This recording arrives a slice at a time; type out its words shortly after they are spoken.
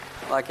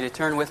I'd like you to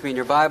turn with me in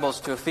your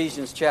Bibles to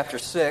Ephesians chapter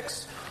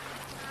 6.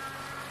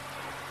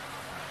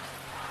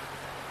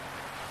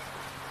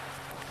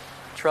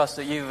 Trust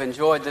that you've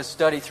enjoyed this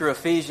study through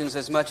Ephesians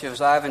as much as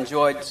I've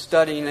enjoyed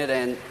studying it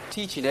and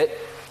teaching it.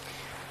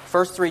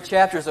 First three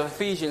chapters of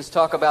Ephesians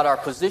talk about our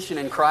position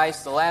in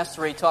Christ. The last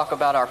three talk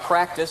about our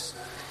practice.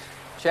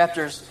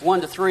 Chapters 1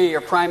 to 3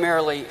 are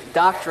primarily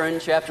doctrine.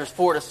 Chapters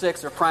 4 to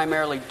 6 are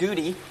primarily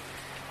duty.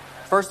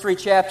 First three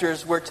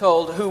chapters, we're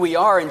told who we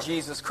are in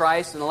Jesus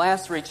Christ, and the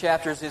last three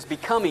chapters is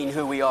becoming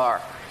who we are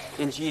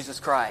in Jesus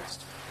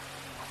Christ.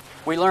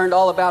 We learned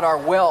all about our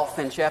wealth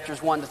in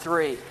chapters 1 to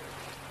 3.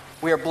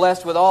 We are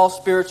blessed with all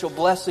spiritual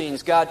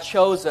blessings. God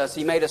chose us.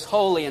 He made us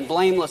holy and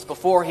blameless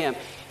before Him.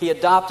 He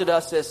adopted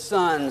us as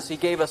sons. He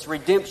gave us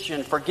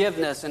redemption,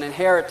 forgiveness, and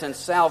inheritance,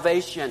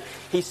 salvation.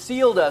 He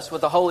sealed us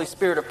with the Holy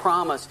Spirit of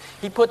promise.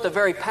 He put the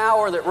very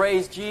power that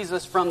raised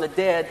Jesus from the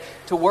dead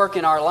to work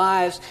in our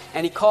lives,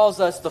 and He calls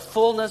us the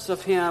fullness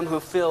of Him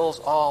who fills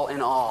all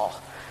in all.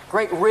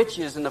 Great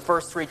riches in the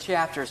first three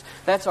chapters.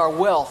 That's our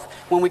wealth.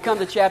 When we come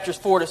to chapters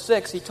 4 to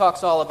 6, He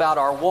talks all about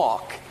our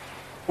walk.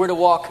 We're to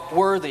walk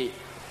worthy.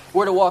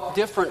 We're to walk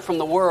different from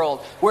the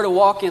world. We're to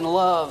walk in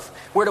love.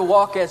 We're to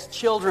walk as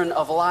children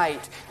of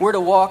light. We're to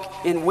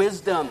walk in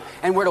wisdom.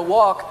 And we're to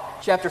walk,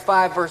 chapter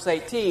 5, verse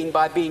 18,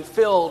 by being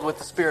filled with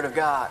the Spirit of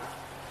God.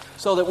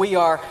 So that we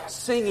are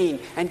singing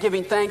and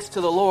giving thanks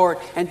to the Lord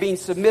and being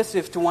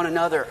submissive to one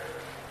another.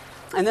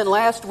 And then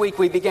last week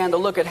we began to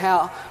look at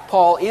how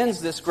Paul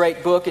ends this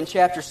great book in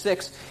chapter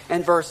 6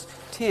 and verse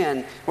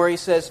 10, where he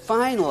says,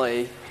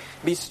 "Finally,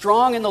 be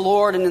strong in the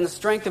Lord and in the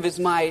strength of His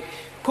might.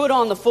 Put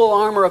on the full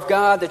armor of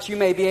God that you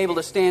may be able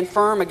to stand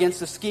firm against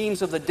the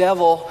schemes of the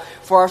devil.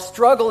 For our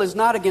struggle is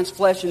not against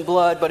flesh and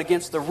blood, but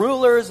against the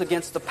rulers,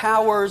 against the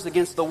powers,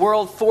 against the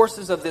world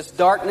forces of this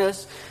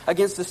darkness,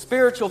 against the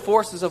spiritual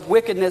forces of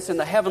wickedness in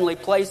the heavenly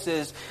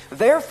places.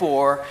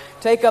 Therefore,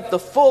 take up the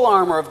full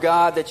armor of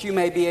God that you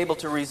may be able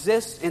to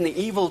resist in the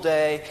evil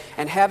day,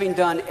 and having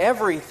done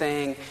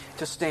everything,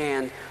 to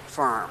stand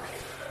firm."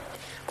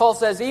 Paul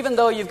says, even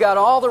though you've got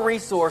all the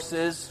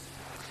resources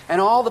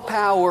and all the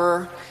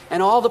power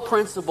and all the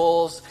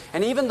principles,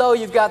 and even though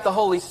you've got the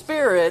Holy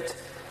Spirit,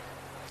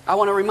 I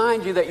want to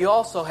remind you that you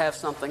also have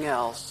something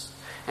else,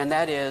 and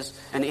that is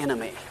an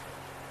enemy.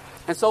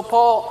 And so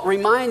Paul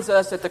reminds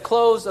us at the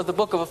close of the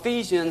book of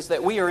Ephesians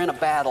that we are in a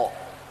battle.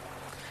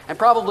 And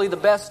probably the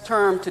best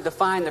term to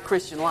define the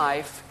Christian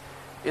life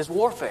is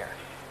warfare.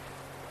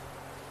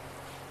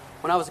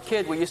 When I was a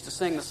kid, we used to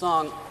sing the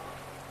song,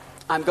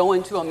 "I'm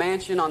going to a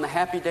mansion on the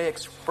Happy Day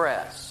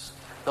Express.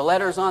 The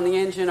letters on the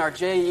engine are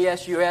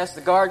J-E-S-U-S.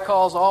 The guard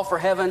calls all for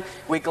heaven.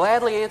 We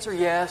gladly answer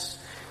yes.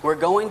 We're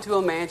going to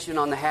a mansion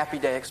on the Happy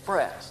Day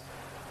Express."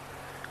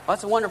 Well,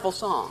 that's a wonderful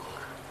song.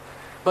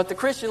 But the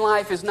Christian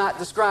life is not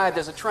described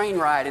as a train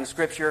ride in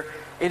Scripture.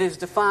 It is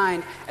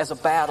defined as a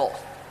battle.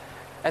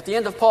 At the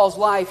end of Paul's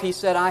life, he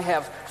said, "I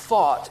have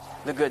fought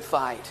the good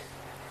fight."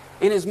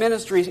 In his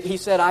ministry, he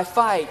said, "I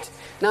fight,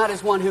 not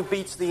as one who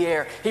beats the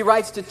air." He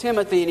writes to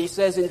Timothy and he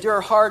says,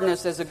 "Endure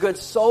hardness as a good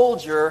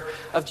soldier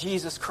of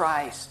Jesus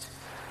Christ."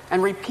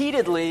 And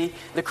repeatedly,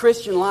 the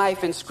Christian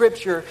life in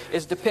Scripture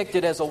is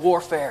depicted as a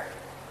warfare.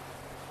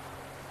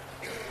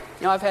 You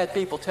know, I've had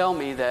people tell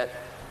me that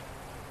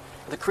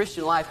the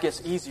Christian life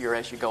gets easier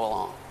as you go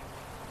along.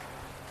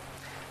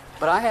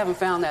 But I haven't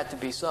found that to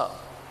be so.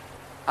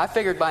 I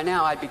figured by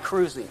now I'd be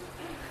cruising.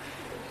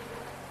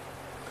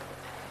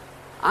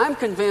 I'm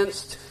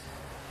convinced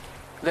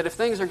that if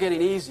things are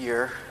getting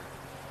easier,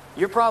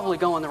 you're probably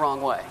going the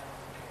wrong way.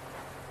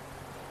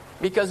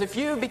 Because if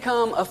you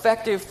become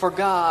effective for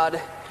God,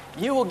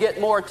 you will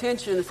get more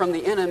attention from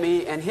the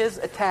enemy and his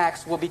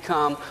attacks will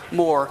become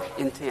more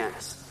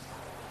intense.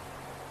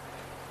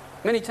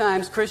 Many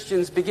times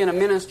Christians begin a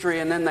ministry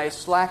and then they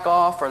slack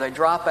off or they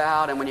drop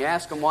out, and when you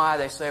ask them why,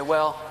 they say,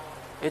 "Well,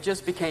 it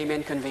just became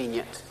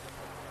inconvenient.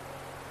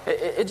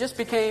 It just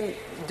became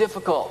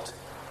difficult."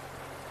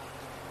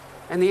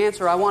 And the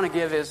answer I want to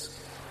give is,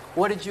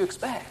 what did you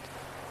expect?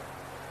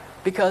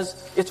 Because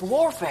it's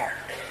warfare.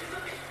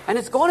 And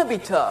it's going to be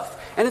tough.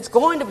 And it's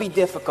going to be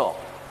difficult.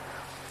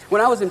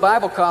 When I was in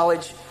Bible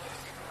college,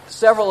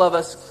 several of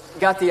us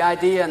got the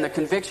idea and the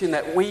conviction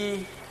that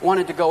we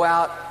wanted to go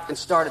out and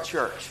start a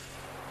church.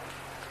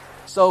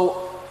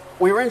 So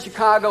we were in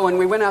Chicago and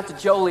we went out to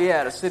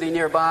Joliet, a city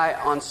nearby,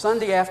 on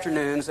Sunday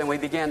afternoons, and we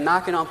began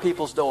knocking on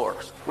people's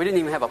doors. We didn't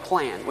even have a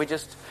plan. We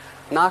just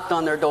knocked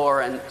on their door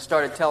and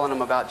started telling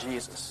them about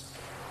Jesus.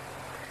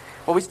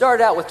 Well, we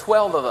started out with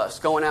 12 of us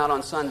going out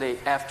on Sunday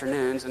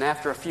afternoons, and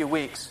after a few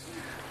weeks,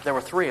 there were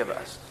 3 of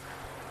us,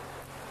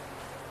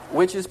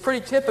 which is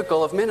pretty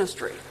typical of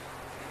ministry,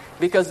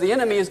 because the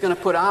enemy is going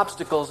to put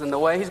obstacles in the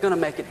way. He's going to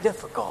make it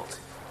difficult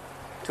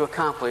to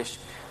accomplish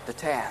the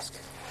task.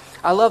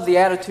 I love the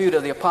attitude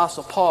of the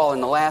Apostle Paul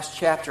in the last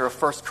chapter of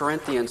 1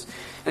 Corinthians.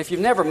 And if you've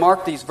never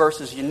marked these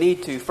verses, you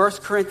need to.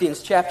 1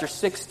 Corinthians chapter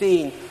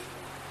 16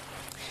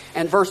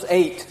 and verse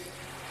 8.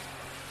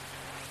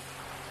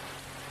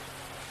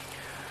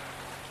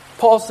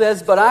 Paul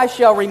says, "But I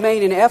shall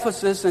remain in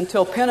Ephesus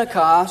until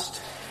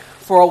Pentecost,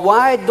 For a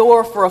wide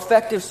door for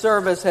effective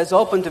service has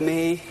opened to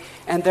me,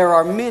 and there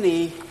are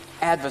many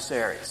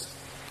adversaries.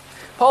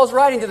 Paul's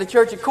writing to the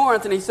church at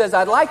Corinth, and he says,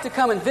 I'd like to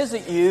come and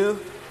visit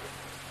you,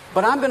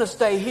 but I'm going to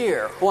stay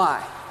here.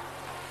 Why?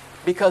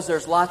 Because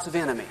there's lots of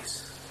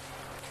enemies.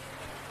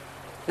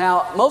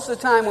 Now, most of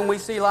the time when we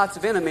see lots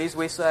of enemies,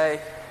 we say,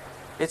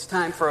 it's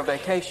time for a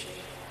vacation.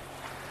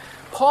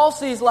 Paul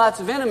sees lots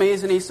of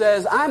enemies, and he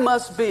says, I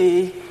must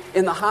be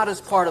in the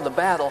hottest part of the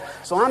battle,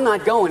 so I'm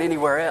not going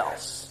anywhere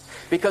else,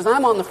 because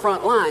I'm on the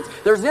front lines.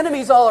 There's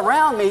enemies all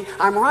around me.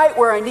 I'm right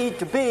where I need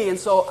to be, and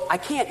so I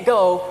can't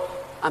go.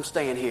 I'm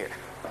staying here.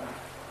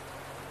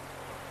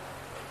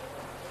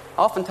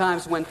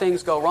 Oftentimes when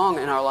things go wrong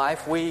in our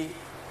life, we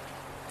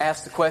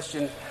ask the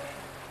question,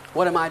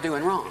 what am I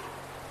doing wrong?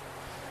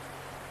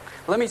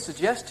 Let me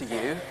suggest to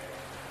you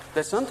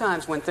that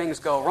sometimes when things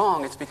go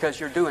wrong, it's because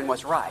you're doing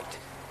what's right.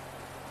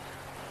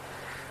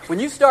 When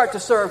you start to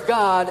serve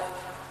God,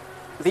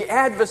 the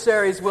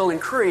adversaries will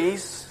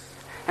increase,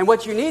 and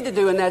what you need to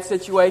do in that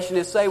situation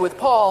is say with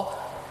Paul,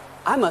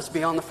 I must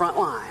be on the front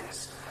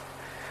lines,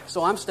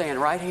 so I'm staying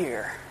right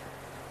here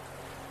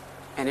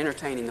and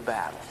entertaining the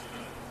battle.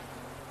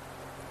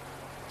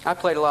 I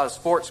played a lot of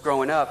sports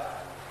growing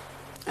up,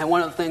 and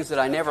one of the things that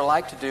I never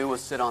liked to do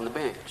was sit on the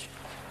bench.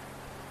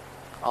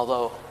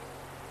 Although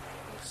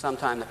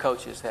sometimes the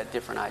coaches had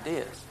different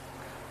ideas.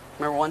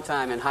 Remember one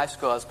time in high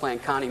school I was playing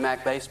Connie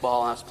Mack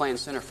baseball, and I was playing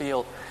center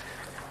field,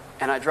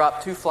 and I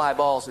dropped 2 fly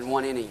balls in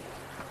 1 inning.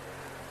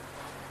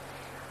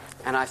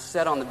 And I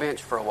sat on the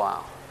bench for a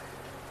while.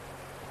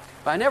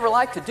 But I never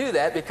liked to do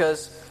that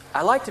because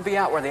I liked to be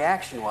out where the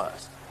action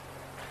was.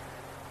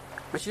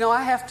 But you know,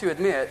 I have to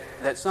admit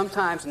that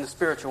sometimes in the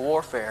spiritual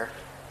warfare,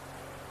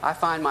 I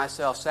find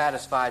myself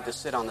satisfied to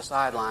sit on the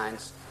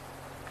sidelines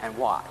and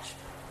watch.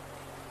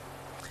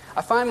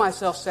 I find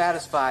myself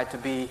satisfied to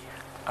be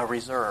a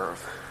reserve.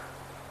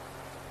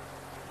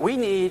 We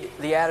need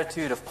the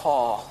attitude of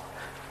Paul.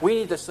 We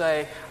need to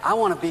say, I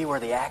want to be where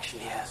the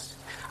action is.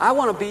 I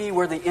want to be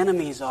where the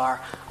enemies are.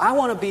 I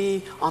want to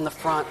be on the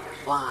front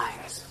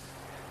lines.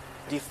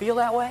 Do you feel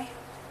that way?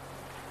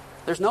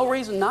 There's no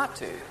reason not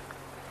to.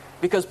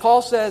 Because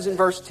Paul says in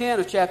verse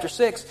 10 of chapter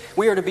 6,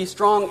 we are to be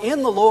strong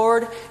in the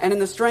Lord and in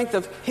the strength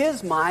of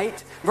His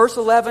might. Verse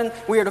 11,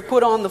 we are to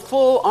put on the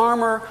full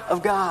armor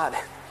of God.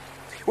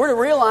 We're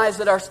to realize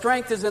that our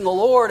strength is in the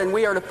Lord, and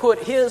we are to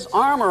put His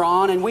armor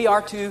on, and we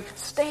are to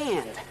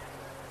stand.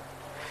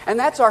 And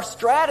that's our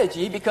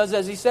strategy, because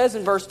as he says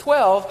in verse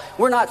 12,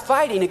 we're not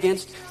fighting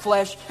against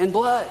flesh and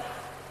blood.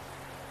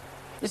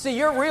 You see,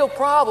 your real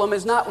problem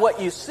is not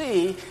what you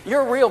see.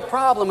 Your real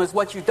problem is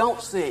what you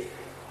don't see.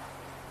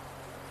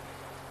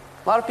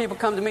 A lot of people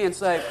come to me and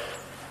say,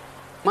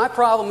 my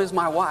problem is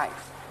my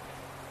wife.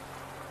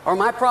 Or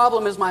my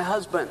problem is my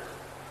husband.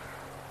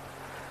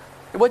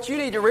 What you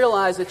need to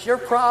realize is that your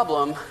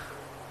problem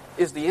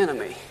is the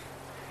enemy.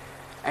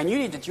 And you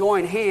need to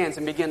join hands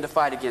and begin to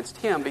fight against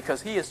him,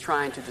 because he is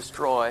trying to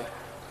destroy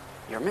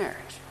your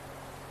marriage.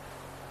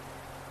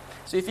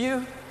 See, if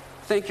you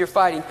think you're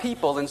fighting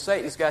people, then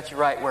Satan's got you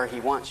right where he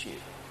wants you.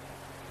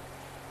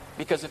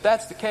 Because if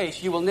that's the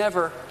case, you will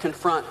never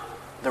confront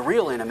the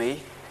real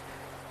enemy,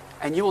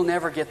 and you will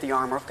never get the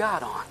armor of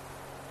God on.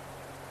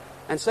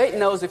 And Satan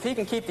knows if he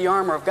can keep the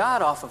armor of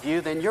God off of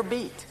you, then you're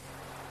beat.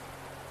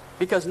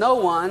 Because no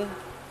one,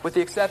 with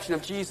the exception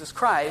of Jesus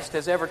Christ,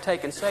 has ever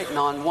taken Satan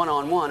on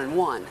one-on-one and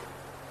won.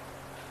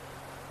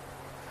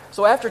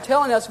 So after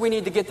telling us we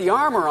need to get the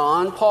armor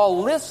on,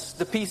 Paul lists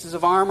the pieces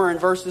of armor in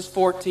verses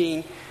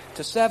 14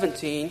 to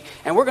 17.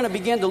 And we're going to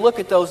begin to look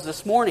at those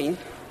this morning.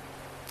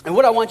 And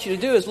what I want you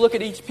to do is look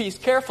at each piece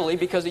carefully,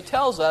 because he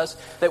tells us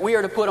that we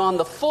are to put on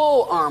the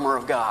full armor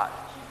of God.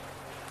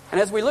 And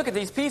as we look at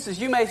these pieces,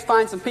 you may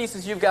find some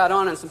pieces you've got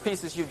on and some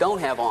pieces you don't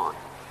have on.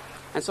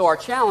 And so our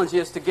challenge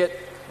is to get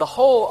the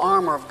whole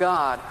armor of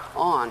God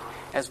on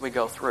as we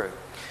go through.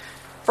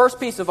 First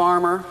piece of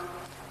armor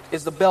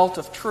is the belt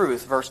of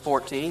truth, verse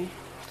 14.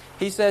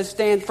 He says,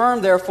 stand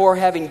firm, therefore,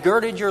 having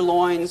girded your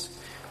loins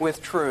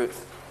with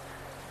truth.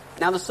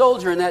 Now the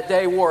soldier in that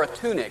day wore a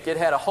tunic. It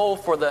had a hole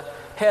for the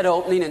head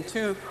opening and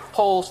 2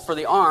 holes for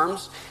the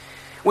arms.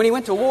 When he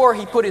went to war,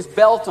 he put his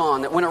belt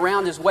on that went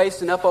around his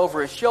waist and up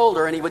over his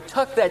shoulder, and he would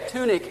tuck that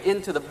tunic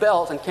into the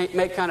belt and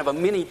make kind of a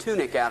mini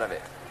tunic out of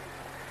it.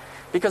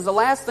 Because the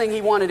last thing he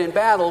wanted in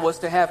battle was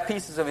to have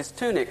pieces of his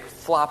tunic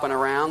flopping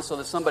around so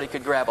that somebody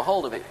could grab a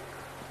hold of him.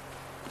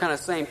 Kind of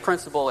the same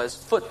principle as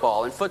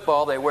football. In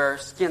football, they wear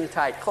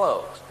skin-tight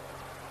clothes.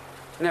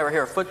 You never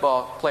hear a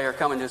football player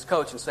coming to his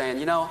coach and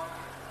saying, you know,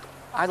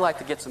 I'd like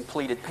to get some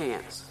pleated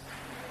pants.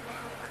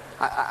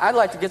 I'd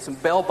like to get some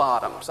bell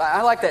bottoms.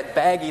 I like that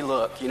baggy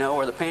look, you know,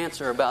 where the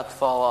pants are about to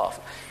fall off.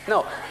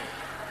 No,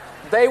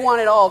 they want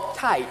it all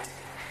tight.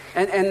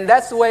 And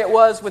that's the way it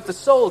was with the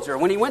soldier.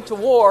 When he went to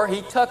war,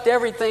 he tucked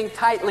everything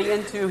tightly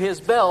into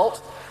his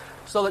belt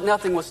so that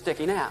nothing was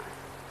sticking out.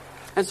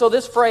 And so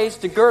this phrase,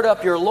 to gird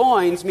up your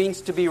loins,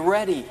 means to be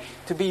ready,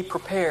 to be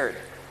prepared.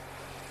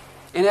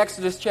 In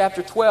Exodus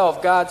chapter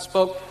 12, God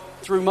spoke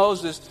through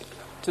Moses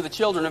to the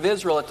children of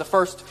Israel at the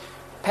first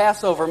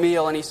Passover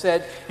meal, and he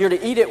said, you're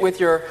to eat it with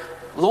your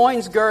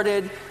loins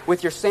girded,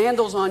 with your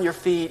sandals on your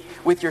feet,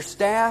 with your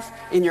staff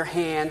in your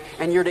hand,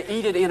 and you're to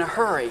eat it in a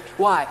hurry.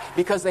 Why?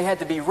 Because they had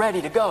to be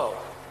ready to go.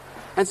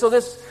 And so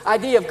this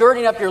idea of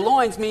girding up your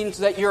loins means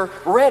that you're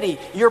ready,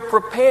 you're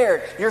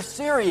prepared, you're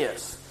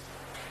serious.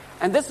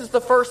 And this is the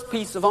first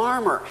piece of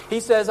armor. He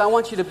says, I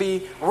want you to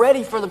be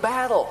ready for the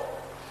battle.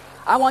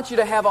 I want you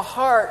to have a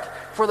heart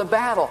for the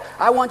battle.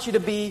 I want you to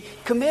be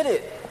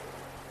committed.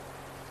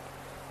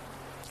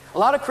 A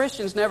lot of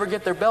Christians never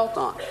get their belt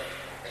on.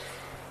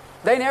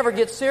 They never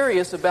get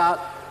serious about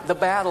the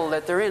battle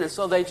that they're in, and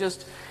so they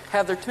just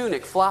have their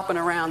tunic flopping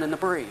around in the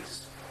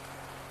breeze.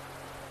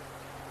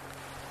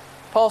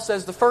 Paul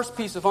says the first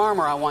piece of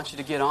armor I want you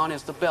to get on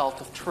is the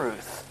belt of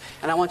truth.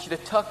 And I want you to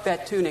tuck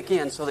that tunic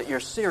in so that you're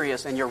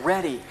serious and you're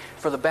ready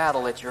for the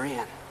battle that you're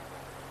in.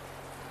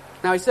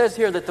 Now he says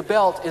here that the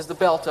belt is the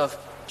belt of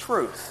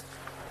truth,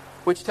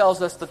 which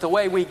tells us that the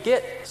way we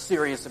get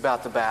serious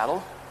about the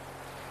battle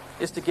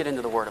is to get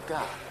into the Word of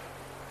God.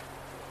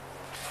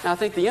 Now I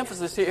think the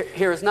emphasis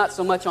here is not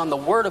so much on the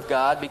Word of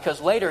God,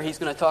 because later he's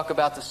going to talk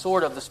about the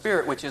sword of the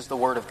Spirit, which is the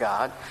Word of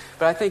God.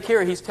 But I think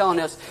here he's telling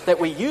us that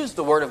we use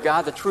the Word of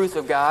God, the truth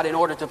of God, in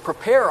order to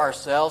prepare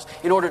ourselves,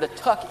 in order to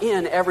tuck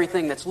in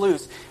everything that's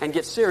loose and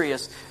get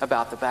serious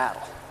about the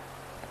battle.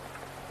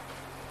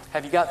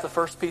 Have you got the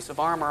first piece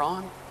of armor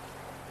on?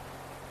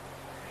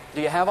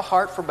 Do you have a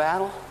heart for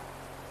battle?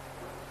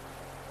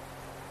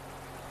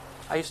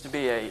 I used to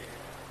be a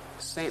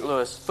St.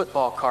 Louis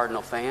football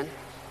Cardinal fan.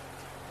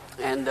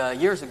 And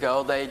years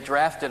ago, they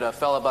drafted a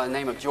fellow by the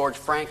name of George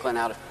Franklin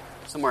out of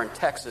somewhere in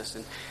Texas.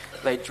 And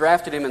they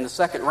drafted him in the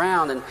second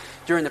round. And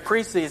during the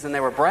preseason, they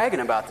were bragging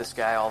about this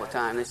guy all the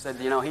time. They said,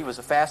 he was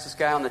the fastest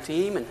guy on the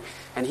team.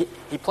 And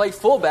he played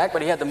fullback,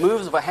 but he had the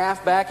moves of a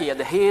halfback. He had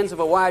the hands of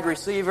a wide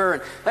receiver.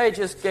 And they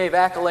just gave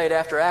accolade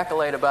after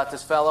accolade about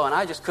this fellow. And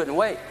I just couldn't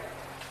wait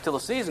till the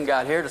season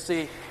got here to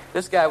see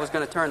this guy was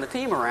going to turn the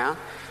team around.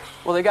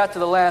 Well, they got to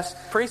the last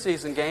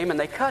preseason game, and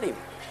they cut him.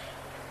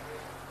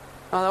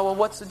 I thought, well,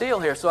 what's the deal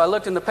here? So I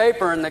looked in the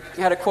paper, and they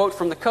had a quote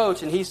from the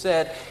coach, and he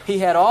said, he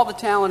had all the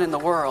talent in the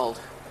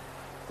world,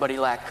 but he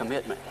lacked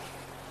commitment.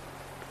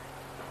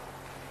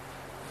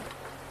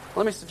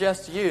 Let me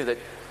suggest to you that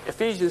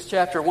Ephesians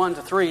chapter 1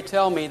 to 3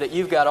 tell me that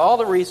you've got all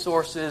the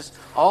resources,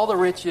 all the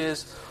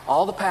riches,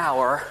 all the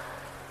power.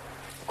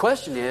 The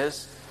question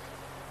is,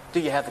 do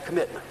you have the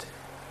commitment?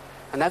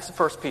 And that's the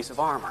first piece of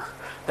armor,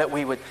 that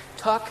we would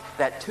tuck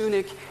that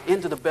tunic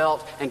into the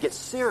belt and get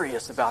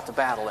serious about the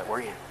battle that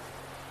we're in.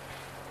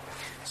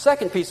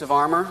 Second piece of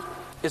armor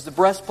is the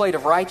breastplate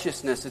of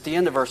righteousness at the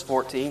end of verse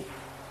 14.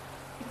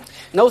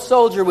 No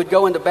soldier would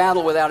go into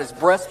battle without his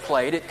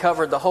breastplate. It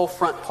covered the whole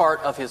front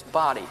part of his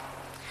body.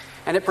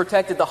 And it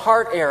protected the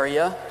heart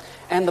area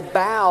and the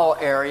bowel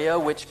area,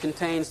 which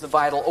contains the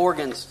vital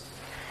organs.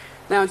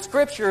 Now in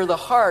Scripture, the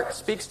heart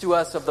speaks to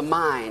us of the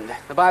mind.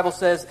 The Bible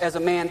says, as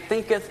a man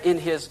thinketh in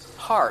his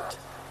heart,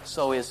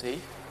 so is he.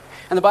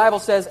 And the Bible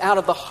says, out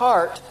of the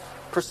heart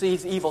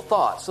proceeds evil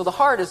thoughts. So the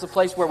heart is the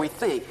place where we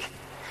think.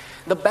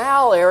 The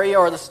bowel area,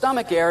 or the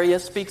stomach area,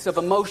 speaks of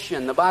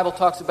emotion. The Bible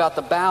talks about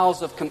the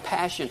bowels of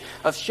compassion,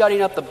 of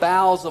shutting up the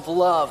bowels of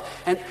love.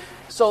 And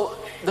so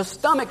the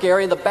stomach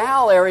area, the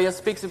bowel area,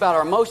 speaks about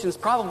our emotions,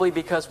 probably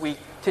because we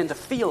tend to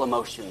feel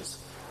emotions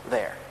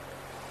there.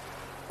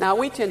 Now,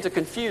 we tend to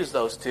confuse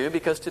those two,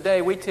 because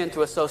today we tend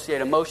to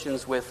associate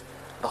emotions with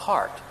the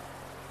heart.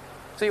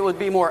 See, it would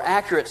be more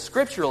accurate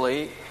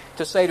scripturally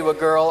to say to a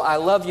girl, I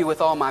love you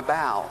with all my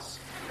bowels.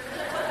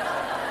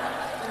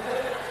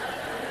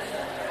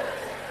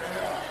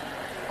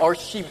 Or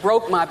she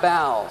broke my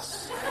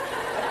bowels.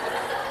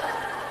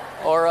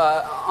 Or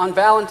on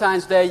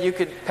Valentine's Day, you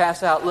could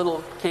pass out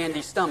little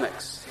candy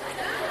stomachs.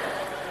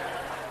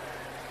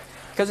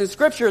 Because in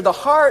Scripture, the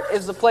heart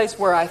is the place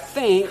where I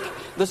think.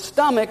 The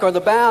stomach, or the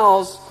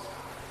bowels,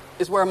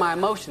 is where my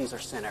emotions are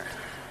centered.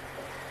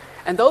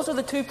 And those are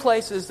the two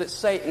places that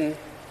Satan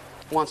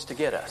wants to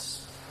get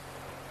us.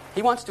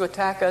 He wants to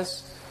attack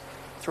us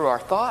through our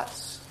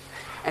thoughts.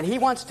 And he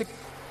wants to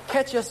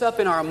catch us up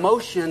in our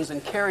emotions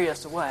and carry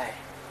us away.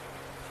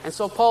 And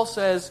so Paul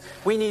says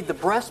we need the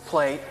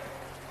breastplate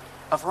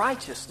of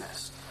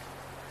righteousness.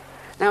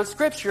 Now in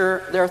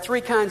Scripture, there are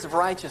three kinds of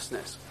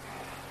righteousness.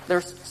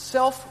 There's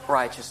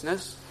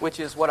self-righteousness,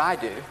 which is what I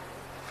do.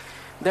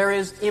 There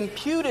is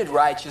imputed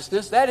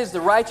righteousness. That is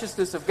the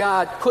righteousness of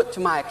God put to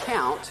my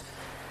account.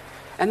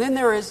 And then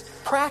there is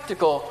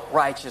practical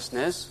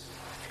righteousness,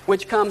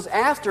 which comes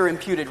after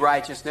imputed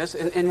righteousness,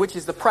 and which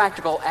is the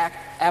practical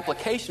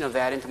application of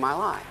that into my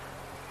life.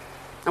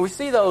 And we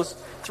see those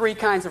three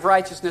kinds of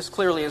righteousness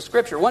clearly in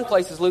Scripture. One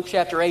place is Luke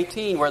chapter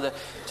 18, where the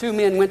two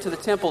men went to the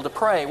temple to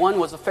pray. One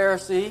was a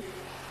Pharisee,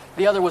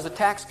 the other was a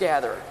tax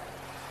gatherer.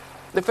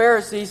 The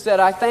Pharisee said,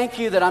 I thank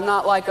you that I'm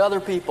not like other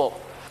people,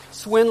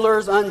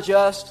 swindlers,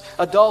 unjust,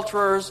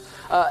 adulterers.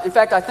 In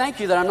fact, I thank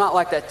you that I'm not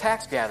like that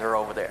tax gatherer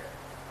over there.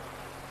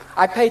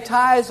 I pay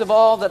tithes of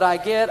all that I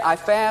get. I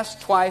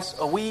fast twice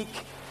a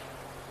week.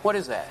 What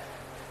is that?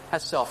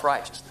 That's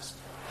self-righteousness.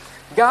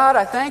 God,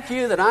 I thank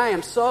you that I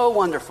am so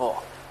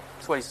wonderful.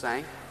 That's what he's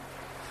saying.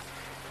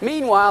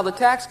 Meanwhile, the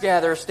tax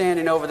gatherer is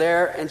standing over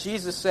there, and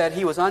Jesus said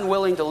he was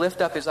unwilling to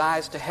lift up his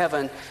eyes to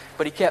heaven,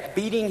 but he kept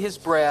beating his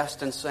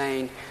breast and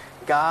saying,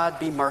 God,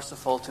 be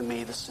merciful to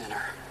me, the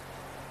sinner.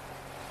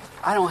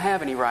 I don't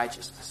have any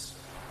righteousness.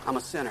 I'm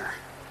a sinner.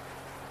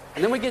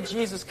 And then we get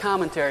Jesus'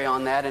 commentary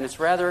on that, and it's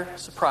rather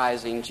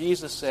surprising.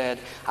 Jesus said,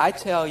 I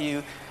tell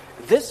you,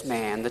 this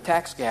man, the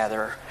tax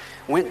gatherer,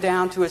 went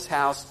down to his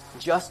house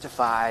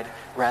justified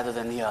rather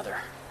than the other.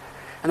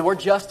 And the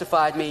word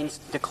justified means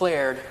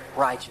declared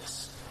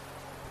righteous.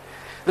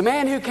 The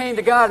man who came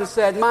to God and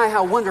said, my,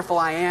 how wonderful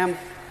I am,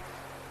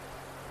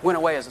 went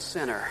away as a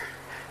sinner.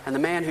 And the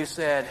man who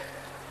said,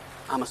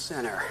 I'm a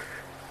sinner,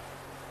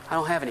 I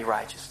don't have any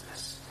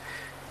righteousness,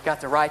 got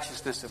the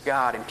righteousness of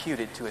God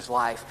imputed to his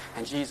life,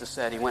 and Jesus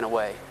said he went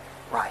away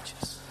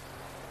righteous.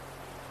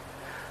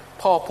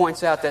 Paul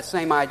points out that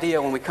same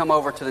idea when we come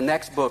over to the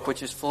next book,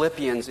 which is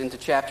Philippians, into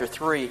chapter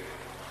 3.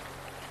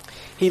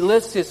 He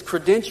lists his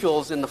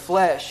credentials in the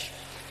flesh,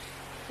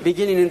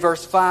 beginning in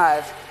verse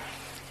 5.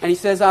 And he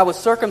says, I was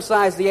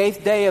circumcised the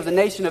 8th day of the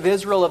nation of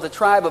Israel, of the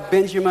tribe of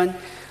Benjamin,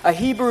 a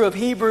Hebrew of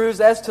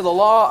Hebrews, as to the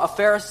law, a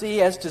Pharisee,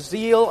 as to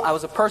zeal, I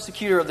was a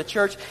persecutor of the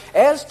church,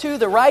 as to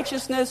the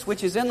righteousness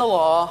which is in the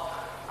law,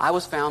 I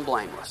was found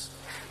blameless.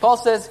 Paul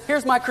says,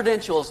 here's my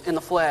credentials in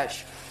the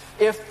flesh.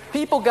 If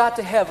people got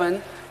to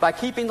heaven by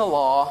keeping the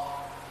law,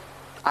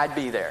 I'd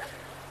be there.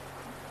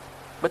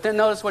 But then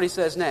notice what he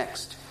says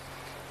next.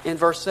 In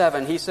verse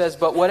 7, he says,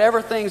 but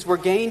whatever things were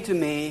gained to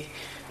me,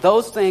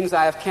 those things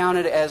I have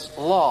counted as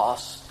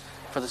loss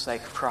for the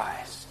sake of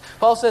Christ.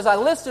 Paul says, I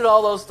listed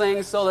all those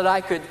things so that I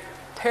could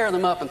tear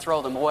them up and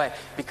throw them away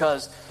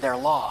because they're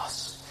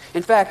loss.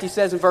 In fact, he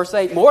says in verse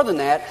 8, more than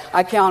that,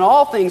 I count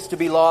all things to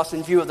be lost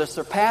in view of the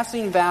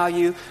surpassing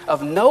value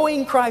of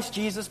knowing Christ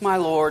Jesus my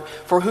Lord,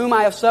 for whom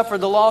I have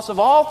suffered the loss of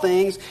all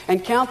things,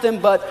 and count them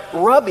but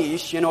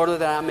rubbish in order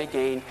that I may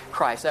gain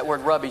Christ. That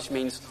word rubbish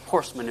means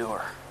horse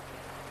manure.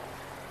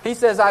 He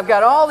says, I've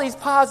got all these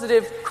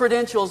positive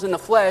credentials in the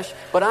flesh,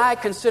 but I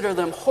consider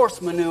them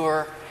horse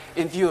manure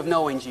in view of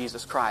knowing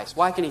Jesus Christ.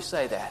 Why can he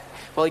say that?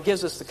 Well, he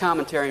gives us the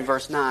commentary in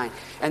verse 9.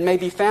 And may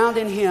be found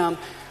in him,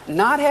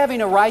 not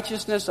having a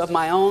righteousness of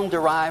my own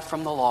derived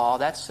from the law.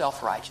 That's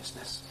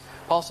self-righteousness.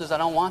 Paul says, I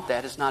don't want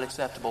that. It's not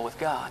acceptable with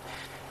God.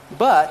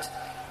 But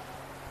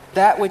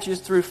that which is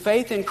through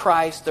faith in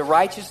Christ, the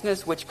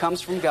righteousness which comes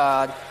from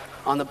God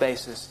on the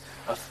basis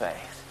of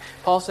faith.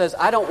 Paul says,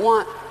 I don't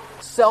want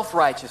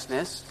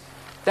self-righteousness.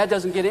 That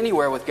doesn't get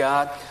anywhere with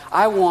God.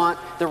 I want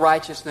the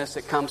righteousness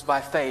that comes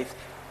by faith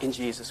in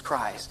Jesus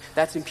Christ.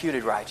 That's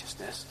imputed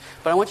righteousness.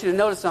 But I want you to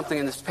notice something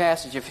in this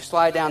passage. If you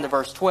slide down to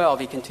verse 12,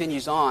 he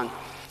continues on.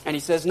 And he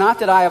says, not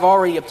that I have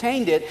already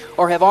obtained it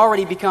or have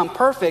already become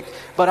perfect,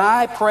 but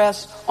I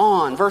press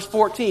on. Verse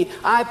 14,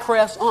 I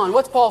press on.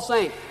 What's Paul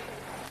saying?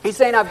 He's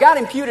saying, I've got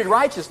imputed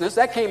righteousness.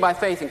 That came by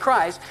faith in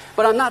Christ.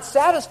 But I'm not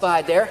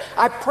satisfied there.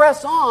 I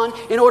press on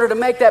in order to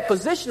make that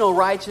positional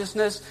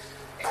righteousness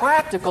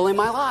practical in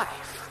my life.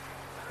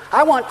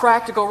 I want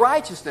practical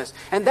righteousness.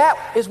 And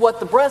that is what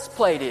the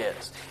breastplate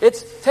is.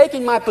 It's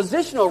taking my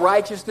positional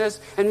righteousness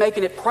and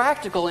making it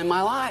practical in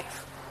my life.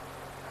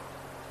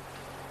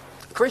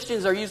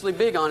 Christians are usually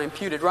big on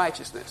imputed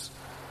righteousness.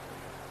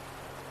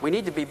 We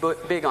need to be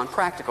big on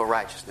practical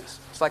righteousness.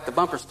 It's like the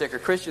bumper sticker,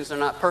 Christians are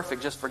not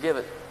perfect, just forgive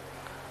it.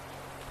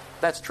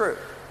 That's true.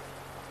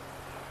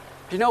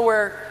 Do you know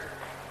where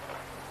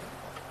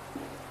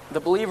the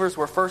believers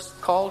were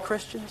first called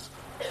Christians?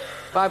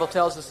 The Bible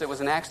tells us it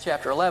was in Acts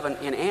chapter 11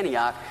 in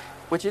Antioch,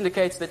 which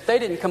indicates that they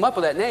didn't come up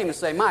with that name and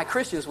say, my,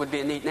 Christians would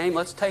be a neat name,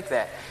 let's take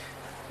that.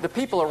 The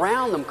people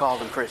around them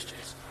called them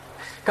Christians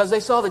because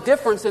they saw the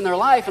difference in their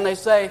life, and they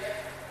say,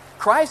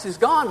 Christ is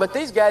gone, but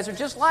these guys are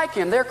just like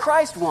him. They're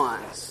Christ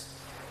ones.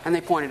 And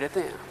they pointed at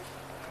them.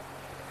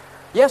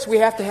 Yes, we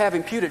have to have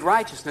imputed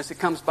righteousness. It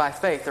comes by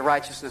faith, the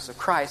righteousness of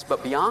Christ.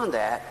 But beyond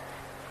that,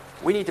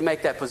 we need to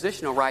make that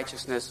positional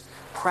righteousness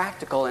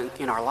practical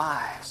in our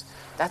lives.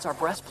 That's our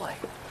breastplate.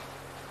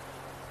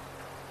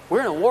 We're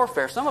in a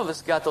warfare. Some of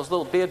us got those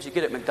little bibs you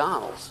get at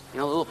McDonald's,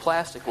 the little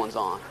plastic ones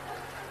on.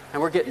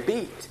 And we're getting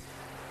beat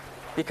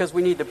because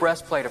we need the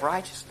breastplate of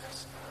righteousness.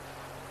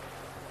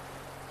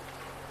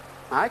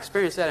 I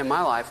experienced that in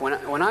my life.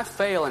 When I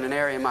fail in an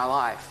area in my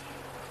life,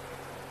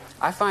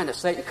 I find that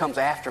Satan comes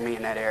after me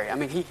in that area. I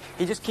mean,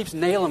 he just keeps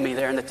nailing me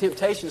there, and the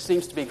temptation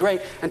seems to be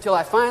great until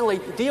I finally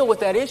deal with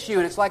that issue,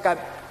 and it's like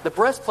the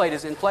breastplate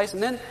is in place,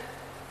 and then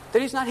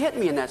he's not hitting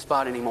me in that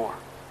spot anymore.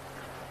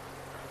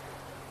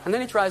 And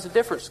then he tries a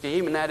different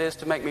scheme, and that is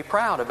to make me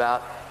proud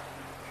about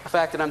the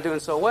fact that I'm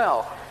doing so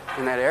well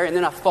in that area, and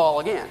then I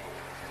fall again.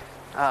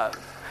 But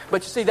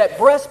you see, that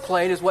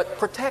breastplate is what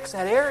protects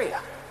that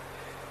area.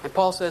 And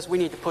Paul says we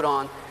need to put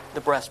on the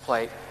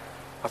breastplate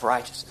of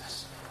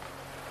righteousness.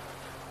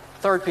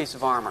 Third piece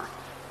of armor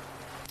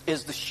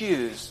is the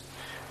shoes.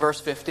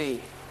 Verse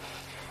 15.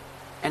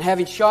 And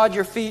having shod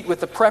your feet with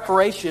the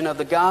preparation of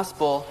the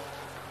gospel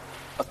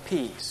of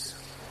peace.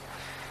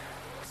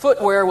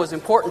 Footwear was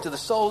important to the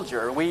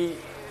soldier. We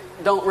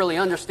don't really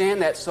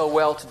understand that so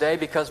well today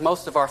because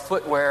most of our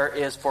footwear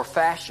is for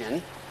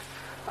fashion.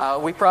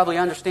 We probably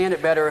understand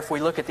it better if we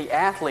look at the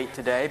athlete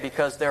today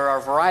because there are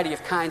a variety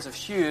of kinds of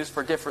shoes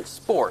for different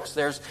sports.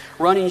 There's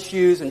running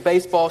shoes and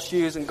baseball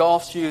shoes and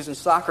golf shoes and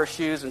soccer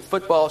shoes and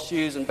football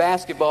shoes and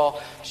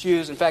basketball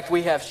shoes. In fact,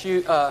 we have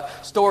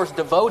stores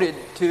devoted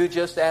to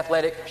just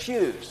athletic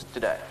shoes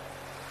today.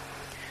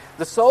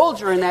 The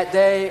soldier in that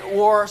day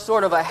wore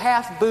sort of a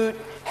half boot,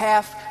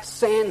 half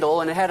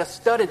sandal, and it had a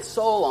studded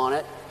sole on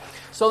it,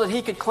 so that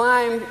he could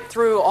climb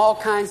through all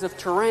kinds of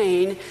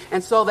terrain,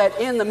 and so that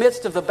in the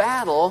midst of the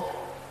battle,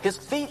 his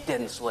feet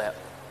didn't slip.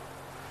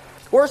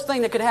 Worst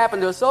thing that could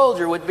happen to a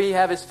soldier would be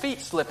have his feet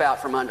slip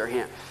out from under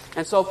him.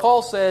 And so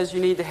Paul says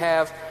you need to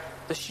have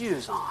the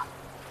shoes on.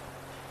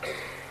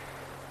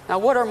 Now,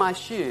 what are my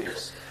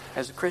shoes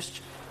as a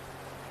Christian?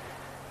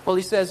 Well,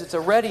 he says it's a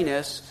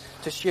readiness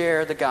to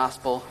share the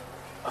gospel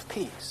of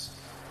peace.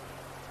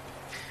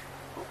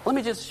 Let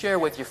me just share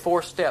with you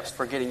 4 steps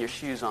for getting your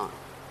shoes on.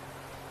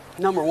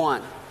 Number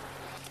 1,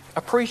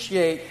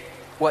 appreciate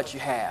what you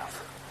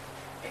have.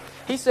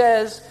 He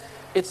says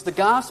it's the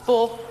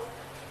gospel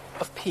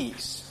of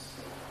peace.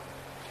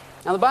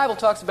 Now, the Bible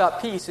talks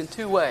about peace in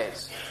 2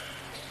 ways.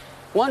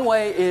 One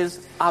way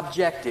is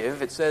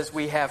objective. It says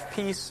we have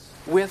peace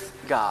with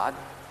God.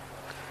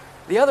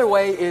 The other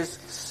way is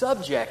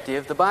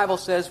subjective. The Bible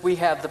says we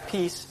have the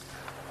peace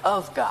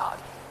of God.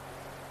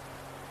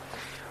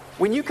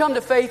 When you come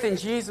to faith in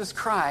Jesus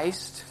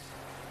Christ,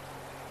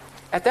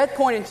 at that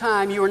point in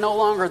time, you are no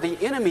longer the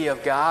enemy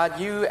of God.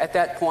 You, at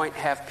that point,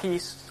 have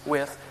peace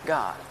with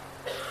God.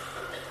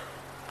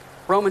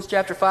 Romans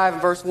chapter 5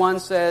 and verse 1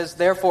 says,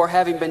 "Therefore,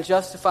 having been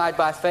justified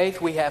by faith,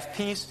 we have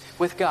peace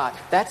with God."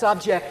 That's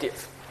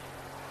objective.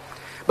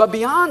 But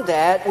beyond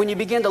that, when you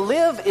begin to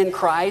live in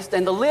Christ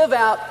and to live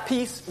out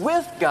peace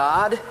with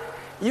God,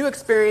 you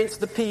experience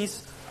the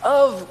peace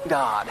of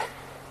God.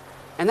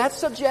 And that's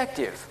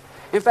subjective.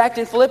 In fact,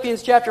 in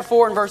Philippians chapter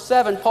 4 and verse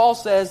 7, Paul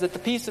says that the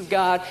peace of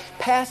God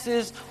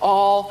passes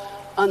all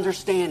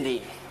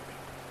understanding.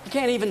 You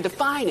can't even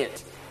define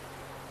it,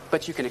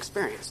 but you can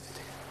experience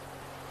it.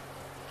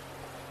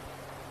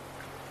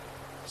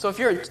 So if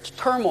you're in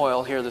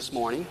turmoil here this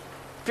morning,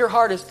 if your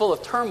heart is full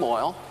of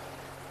turmoil,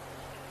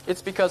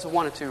 it's because of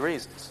one of 2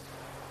 reasons.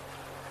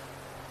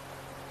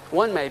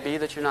 One may be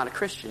that you're not a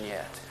Christian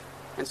yet,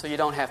 and so you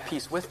don't have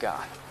peace with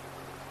God.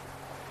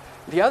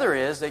 The other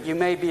is that you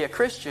may be a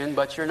Christian,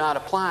 but you're not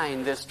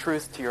applying this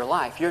truth to your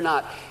life. You're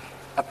not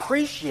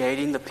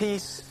appreciating the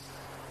peace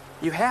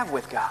you have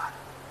with God.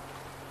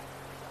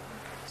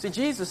 See,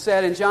 Jesus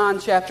said in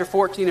John chapter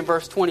 14 and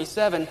verse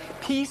 27,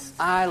 "Peace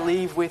I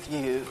leave with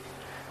you.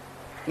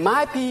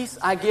 My peace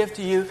I give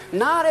to you,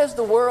 not as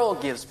the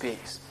world gives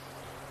peace."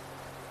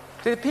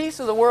 See, the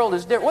peace of the world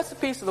is different. What's the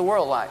peace of the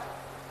world like?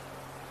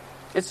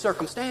 It's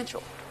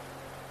circumstantial.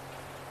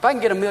 If I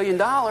can get $1 million,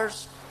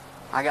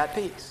 I got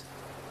peace.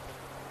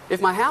 If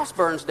my house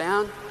burns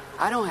down,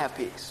 I don't have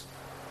peace.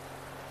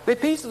 The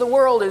peace of the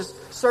world is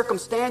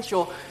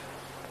circumstantial.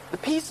 The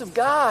peace of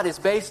God is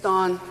based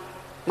on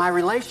my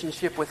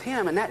relationship with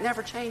Him, and that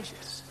never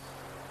changes.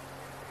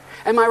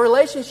 And my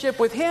relationship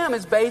with Him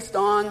is based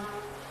on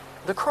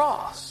the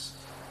cross.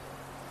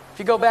 If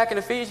you go back in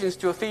Ephesians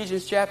to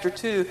Ephesians chapter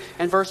 2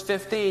 and verse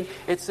 15,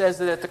 it says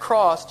that at the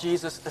cross,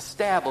 Jesus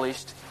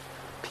established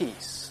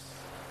peace.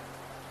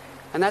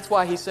 And that's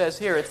why he says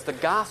here, it's the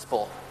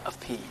gospel of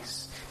peace.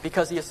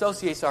 Because he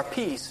associates our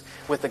peace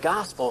with the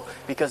gospel,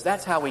 because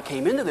that's how we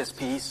came into this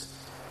peace,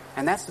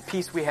 and that's the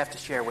peace we have to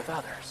share with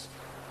others.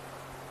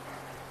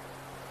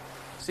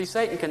 See,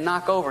 Satan can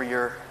knock over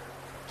your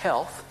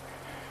health.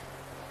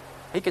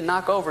 He can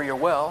knock over your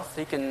wealth.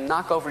 He can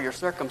knock over your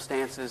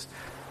circumstances,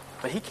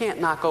 but he can't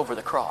knock over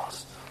the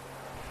cross.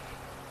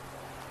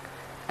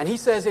 And he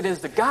says it is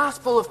the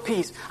gospel of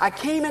peace. I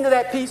came into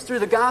that peace through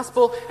the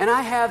gospel, and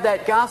I have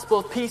that gospel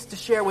of peace to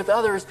share with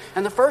others.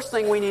 And the first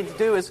thing we need to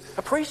do is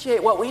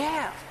appreciate what we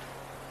have.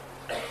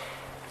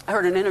 I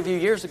heard an interview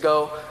years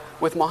ago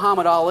with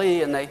Muhammad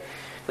Ali, and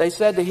they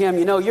said to him,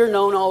 "You know, you're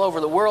known all over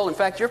the world. In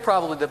fact, you're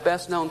probably the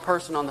best known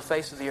person on the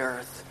face of the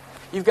earth.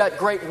 You've got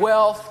great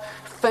wealth,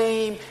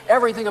 fame,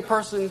 everything a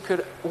person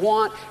could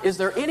want. Is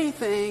there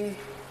anything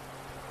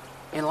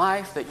in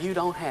life that you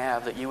don't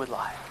have that you would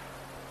like?"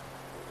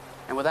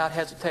 And without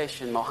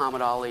hesitation,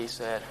 Muhammad Ali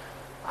said,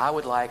 "I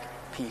would like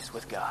peace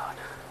with God."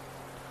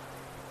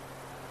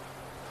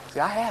 See,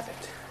 I have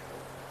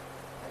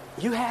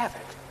it. You have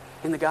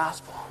it in the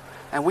gospel.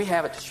 And we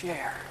have it to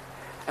share.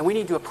 And we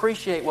need to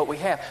appreciate what we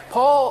have.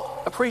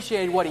 Paul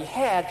appreciated what he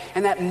had,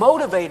 and that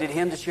motivated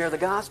him to share the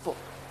gospel.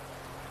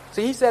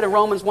 See, he said in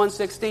Romans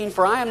 1:16,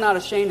 "For I am not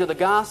ashamed of the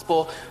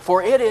gospel,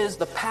 for it is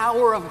the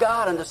power of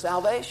God unto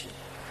salvation."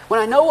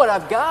 When I know what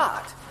I've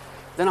got,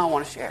 then I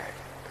want to share it.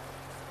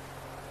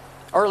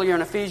 Earlier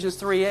in Ephesians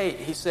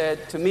 3:8, he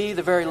said, "To me,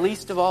 the very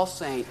least of all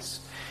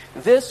saints,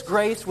 this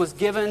grace was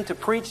given to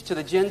preach to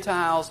the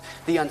Gentiles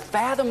the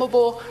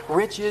unfathomable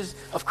riches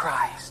of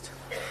Christ."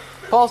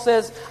 Paul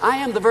says, I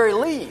am the very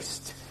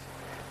least,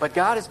 but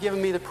God has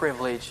given me the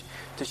privilege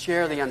to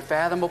share the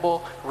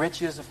unfathomable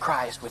riches of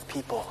Christ with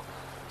people.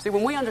 See,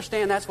 when we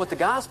understand that's what the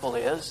gospel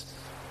is,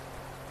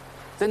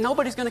 then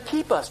nobody's going to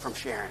keep us from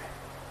sharing it.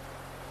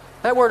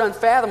 That word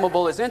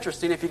unfathomable is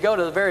interesting. If you go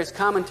to the various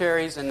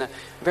commentaries and the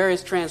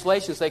various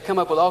translations, they come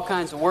up with all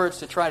kinds of words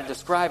to try to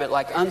describe it,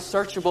 like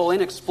unsearchable,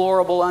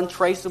 inexplorable,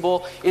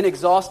 untraceable,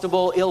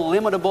 inexhaustible,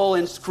 illimitable,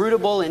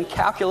 inscrutable,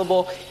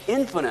 incalculable,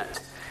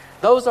 infinite.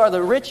 Those are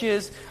the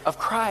riches of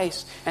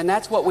Christ, and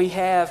that's what we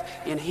have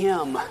in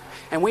Him.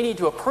 And we need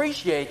to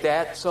appreciate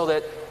that so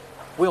that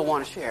we'll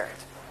want to share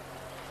it.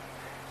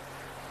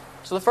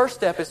 So the first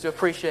step is to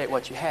appreciate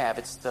what you have.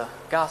 It's the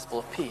gospel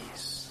of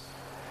peace.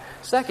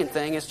 Second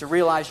thing is to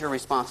realize your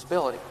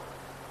responsibility.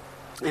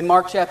 In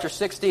Mark chapter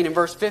 16 and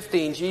verse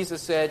 15,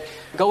 Jesus said,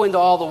 "Go into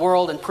all the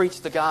world and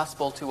preach the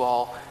gospel to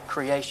all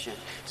creation."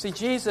 See,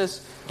 Jesus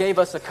gave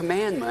us a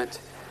commandment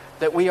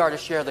that we are to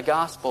share the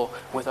gospel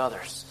with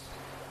others.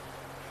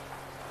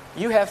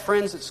 You have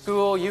friends at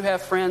school, you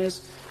have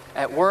friends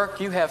at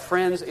work, you have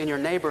friends in your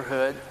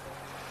neighborhood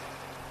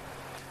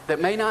that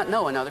may not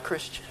know another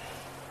Christian.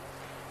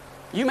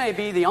 You may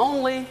be the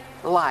only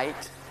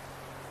light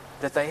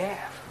that they have.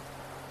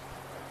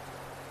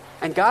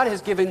 And God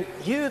has given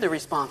you the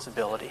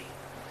responsibility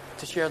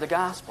to share the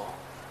gospel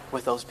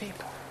with those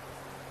people.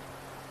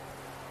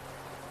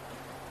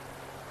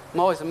 I'm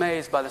always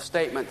amazed by the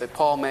statement that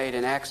Paul made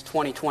in Acts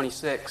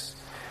 20:26.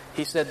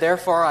 He said,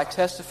 "Therefore I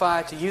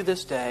testify to you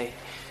this day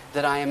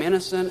that I am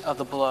innocent of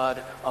the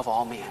blood of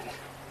all men."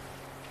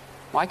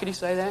 Why could he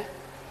say that?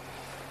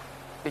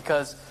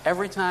 Because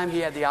every time he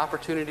had the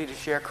opportunity to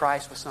share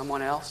Christ with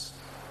someone else,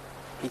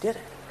 he did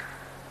it.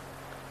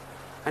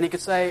 And he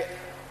could say,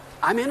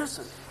 "I'm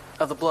innocent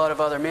of the blood of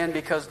other men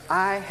because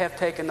I have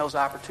taken those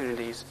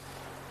opportunities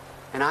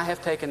and I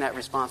have taken that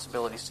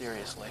responsibility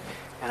seriously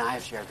and I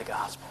have shared the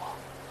gospel."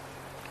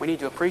 We need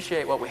to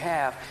appreciate what we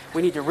have.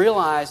 We need to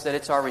realize that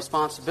it's our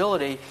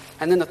responsibility.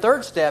 And then the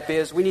third step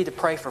is we need to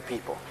pray for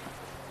people.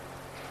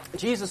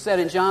 Jesus said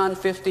in John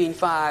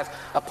 15:5,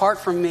 "Apart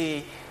from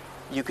me,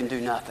 you can do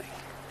nothing."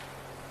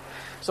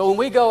 So when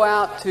we go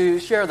out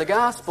to share the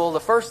gospel, the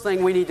first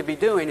thing we need to be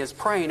doing is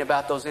praying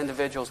about those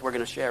individuals we're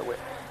going to share with.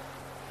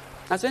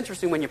 That's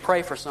interesting. When you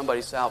pray for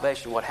somebody's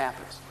salvation, what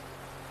happens?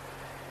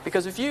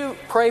 Because if you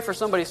pray for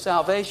somebody's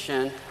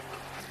salvation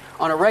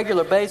on a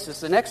regular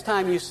basis, the next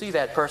time you see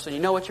that person, you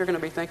know what you're going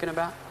to be thinking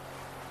about?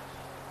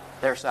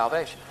 Their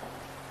salvation.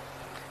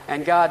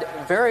 And God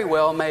very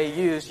well may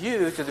use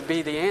you to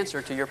be the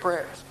answer to your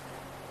prayers.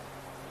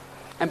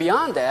 And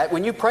beyond that,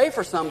 when you pray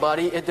for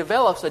somebody, it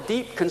develops a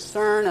deep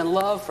concern and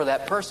love for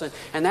that person,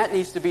 and that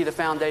needs to be the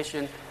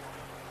foundation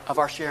of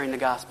our sharing the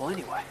gospel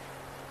anyway.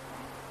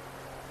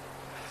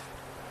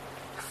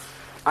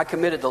 I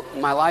committed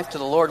my life to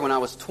the Lord when I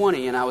was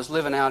 20, and I was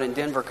living out in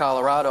Denver,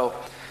 Colorado,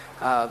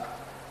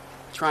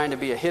 trying to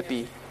be a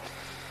hippie.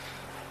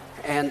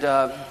 And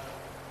I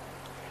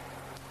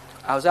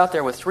was out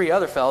there with three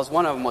other fellows.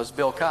 One of them was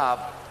Bill Cobb.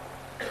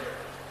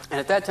 And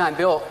at that time,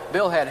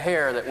 Bill had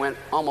hair that went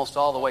almost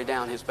all the way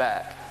down his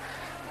back.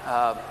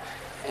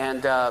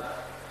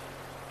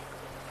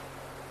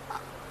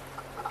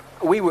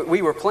 We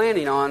were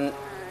planning on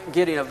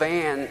getting a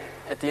van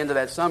at the end of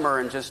that summer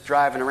and just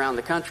driving around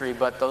the country,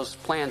 but those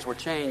plans were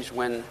changed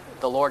when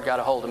the Lord got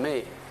a hold of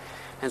me.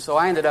 And so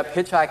I ended up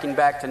hitchhiking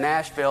back to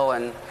Nashville,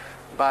 and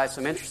by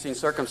some interesting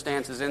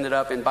circumstances ended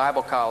up in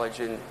Bible college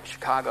in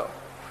Chicago.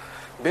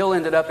 Bill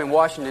ended up in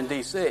Washington,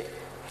 D.C.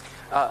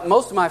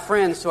 Most of my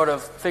friends sort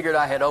of figured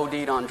I had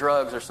OD'd on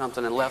drugs or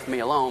something and left me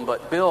alone,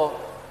 but Bill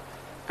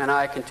and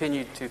I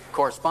continued to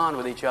correspond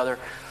with each other.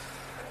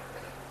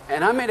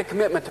 And I made a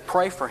commitment to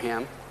pray for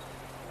him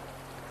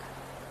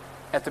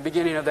at the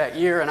beginning of that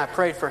year, and I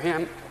prayed for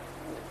him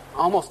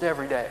almost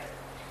every day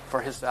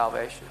for his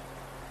salvation.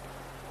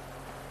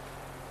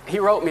 He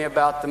wrote me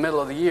about the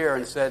middle of the year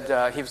and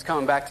said he was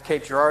coming back to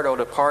Cape Girardeau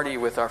to party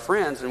with our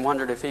friends and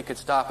wondered if he could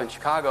stop in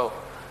Chicago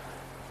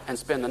and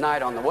spend the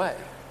night on the way.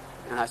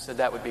 And I said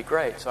that would be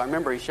great. So I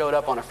remember he showed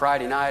up on a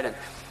Friday night,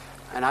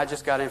 and I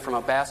just got in from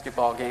a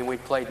basketball game.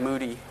 We'd played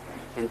Moody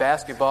in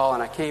basketball,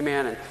 and I came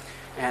in,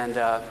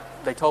 and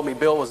they told me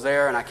Bill was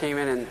there, and I came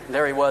in, and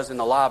there he was in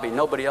the lobby.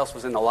 Nobody else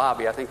was in the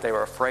lobby. I think they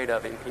were afraid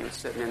of him. He was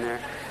sitting in there.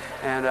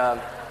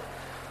 And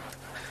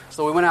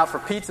so we went out for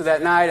pizza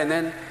that night, and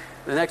then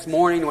the next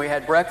morning we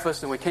had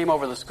breakfast, and we came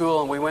over to the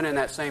school, and we went in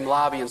that same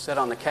lobby and sat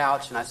on the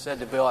couch, and I said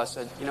to Bill, I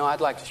said,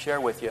 I'd like to share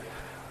with you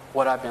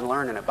what I've been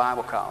learning at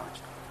Bible college.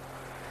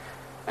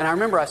 And I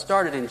remember I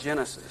started in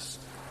Genesis.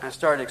 I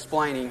started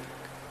explaining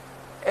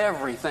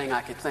everything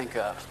I could think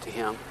of to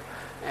him.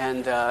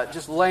 And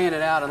just laying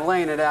it out. And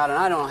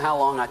I don't know how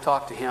long I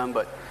talked to him,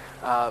 but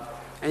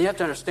and you have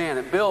to understand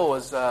that Bill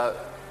was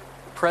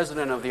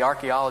president of the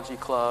archaeology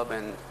club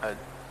and a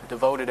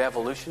devoted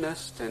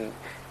evolutionist,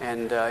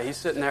 and he's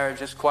sitting there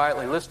just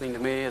quietly listening to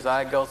me as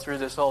I go through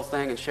this whole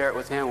thing and share it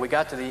with him. I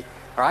got to the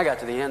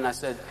end, and I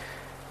said,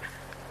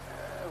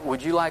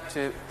 "Would you like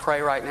to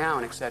pray right now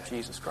and accept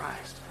Jesus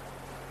Christ?"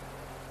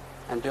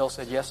 And Bill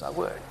said, "Yes, I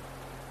would."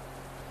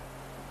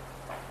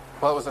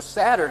 Well, it was a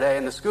Saturday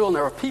in the school, and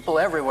there were people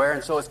everywhere,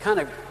 and so it's kind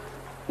of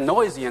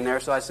noisy in there.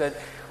 So I said,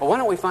 well, why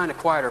don't we find a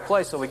quieter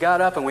place? So we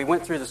got up and we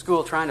went through the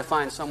school trying to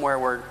find somewhere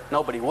where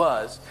nobody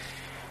was.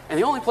 And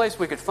the only place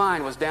we could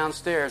find was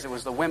downstairs. It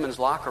was the women's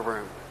locker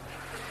room.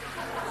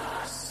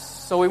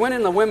 So we went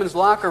in the women's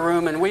locker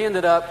room, and we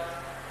ended up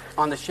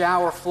on the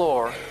shower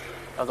floor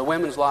of the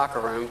women's locker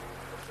room,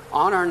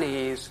 on our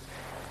knees,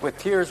 with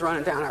tears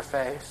running down our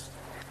face,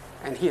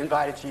 and he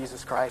invited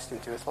Jesus Christ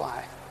into his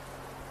life.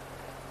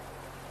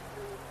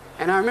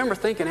 And I remember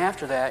thinking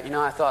after that,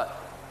 I thought,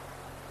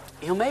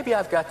 maybe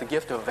I've got the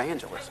gift of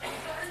evangelism.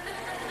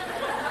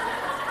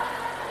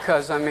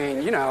 Because, I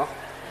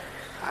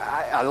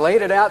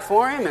laid it out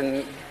for him,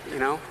 and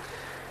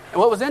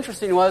what was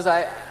interesting was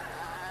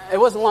it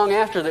wasn't long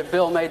after that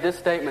Bill made this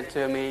statement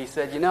to me. He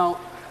said,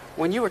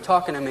 when you were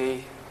talking to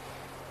me,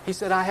 he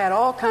said, I had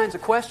all kinds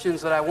of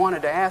questions that I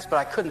wanted to ask, but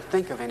I couldn't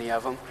think of any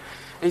of them.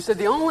 And he said,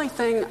 the only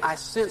thing I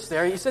sensed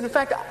there, he said, in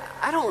fact,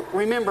 I don't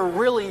remember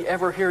really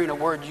ever hearing a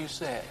word you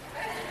said.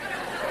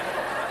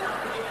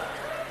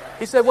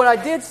 He said, what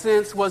I did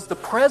sense was the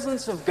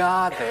presence of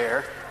God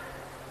there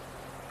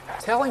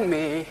telling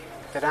me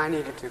that I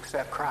needed to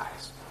accept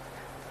Christ.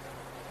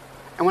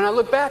 And when I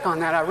look back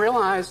on that, I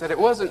realized that it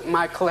wasn't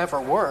my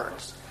clever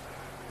words.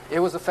 It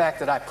was the fact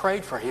that I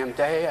prayed for him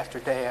day after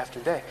day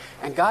after day.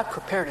 And God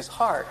prepared his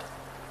heart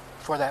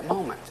for that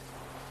moment.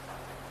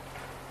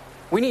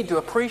 We need to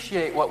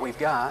appreciate what we've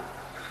got.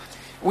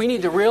 We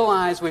need to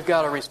realize we've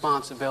got a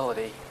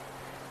responsibility.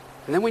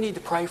 And then we need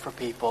to pray for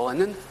people.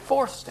 And then the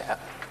fourth step,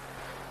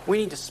 we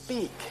need to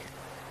speak.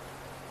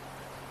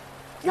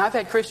 I've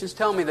had Christians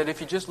tell me that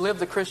if you just live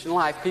the Christian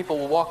life, people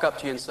will walk up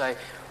to you and say,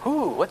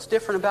 what's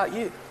different about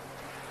you?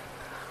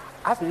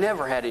 I've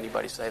never had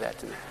anybody say that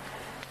to me.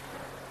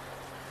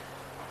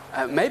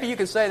 Maybe you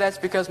can say that's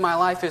because my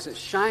life isn't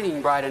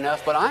shining bright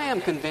enough, but I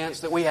am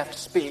convinced that we have to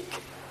speak.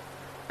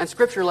 And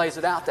Scripture lays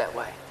it out that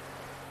way.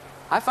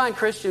 I find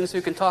Christians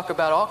who can talk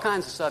about all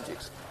kinds of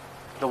subjects.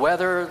 The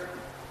weather,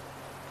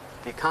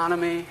 the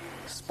economy,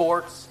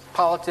 sports,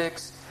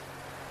 politics.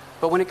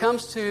 But when it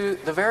comes to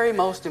the very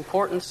most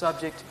important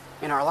subject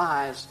in our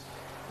lives,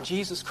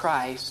 Jesus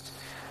Christ,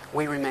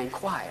 we remain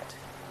quiet.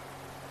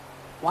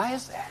 Why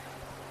is that?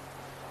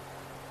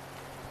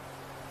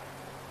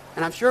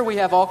 And I'm sure we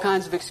have all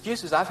kinds of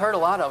excuses. I've heard a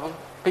lot of them.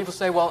 People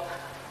say, well,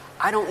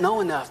 I don't know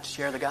enough to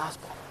share the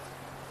gospel.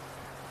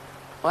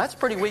 Well, that's a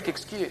pretty weak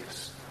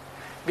excuse.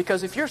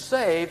 Because if you're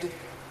saved,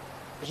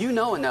 you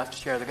know enough to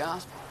share the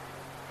gospel.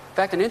 In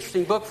fact, an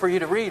interesting book for you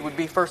to read would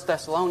be 1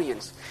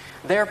 Thessalonians.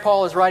 There,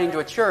 Paul is writing to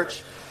a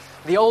church.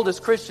 The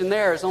oldest Christian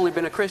there has only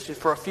been a Christian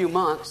for a few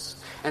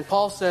months. And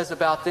Paul says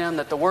about them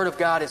that the Word of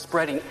God is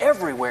spreading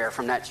everywhere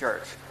from that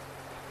church.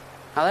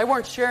 Now, they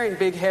weren't sharing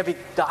big, heavy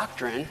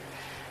doctrine.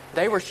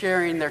 They were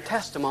sharing their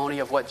testimony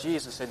of what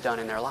Jesus had done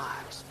in their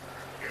lives.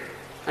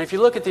 And if you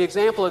look at the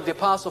example of the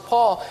Apostle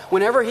Paul,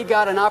 whenever he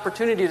got an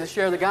opportunity to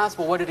share the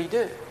gospel, what did he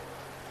do?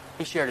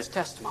 He shared his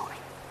testimony.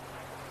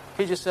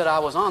 He just said, I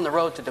was on the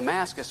road to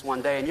Damascus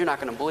one day, and you're not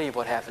going to believe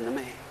what happened to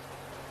me.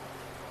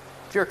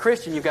 If you're a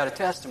Christian, you've got a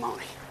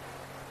testimony.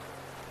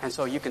 And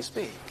so you can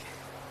speak.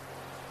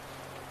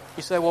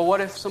 You say, well,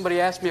 what if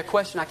somebody asks me a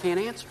question I can't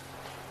answer?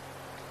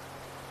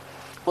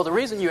 Well, the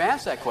reason you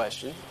ask that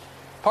question,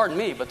 pardon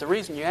me, but the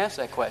reason you ask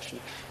that question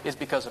is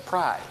because of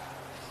pride.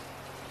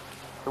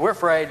 We're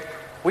afraid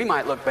we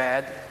might look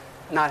bad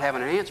not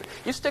having an answer.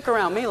 You stick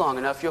around me long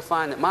enough, you'll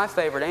find that my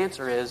favorite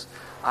answer is,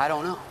 I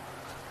don't know.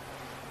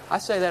 I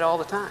say that all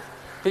the time.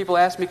 People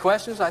ask me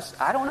questions,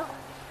 I don't know.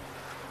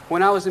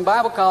 When I was in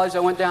Bible college,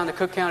 I went down to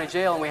Cook County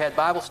Jail and we had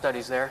Bible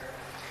studies there,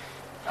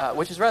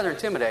 which is rather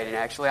intimidating,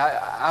 actually.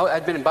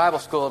 I'd been in Bible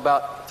school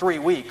about 3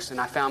 weeks, and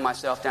I found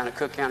myself down at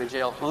Cook County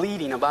Jail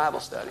leading a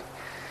Bible study.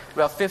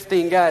 About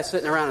 15 guys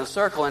sitting around in a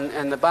circle,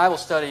 and the Bible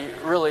study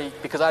really,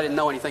 because I didn't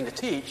know anything to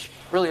teach,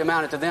 really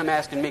amounted to them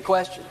asking me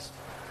questions.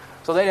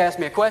 So they'd ask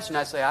me a question,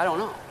 I'd say, I don't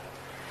know.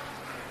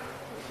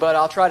 But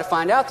I'll try to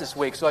find out this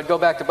week. So I'd go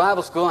back to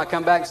Bible school, and I'd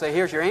come back and say,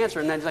 here's your answer.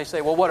 And then they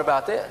say, well, what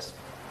about this?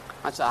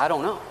 I'd say, I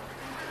don't know.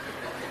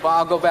 Well,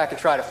 I'll go back and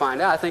try to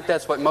find out. I think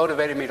that's what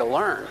motivated me to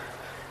learn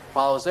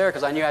while I was there,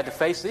 because I knew I had to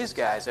face these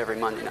guys every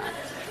Monday night.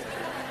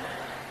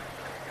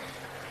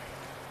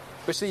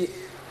 But see,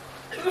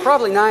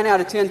 probably 9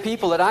 out of 10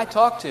 people that I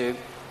talk to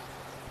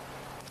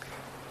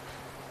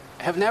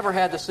have never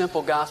had the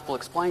simple gospel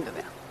explained to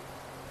them.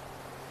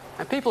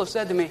 And people have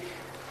said to me,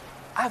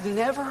 I've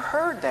never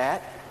heard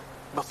that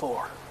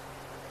before.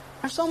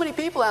 There's so many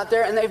people out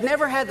there, and they've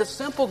never had the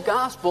simple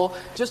gospel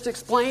just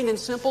explained in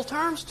simple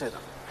terms to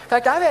them. In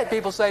fact, I've had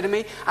people say to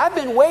me, I've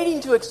been waiting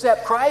to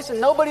accept Christ,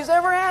 and nobody's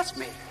ever asked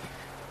me.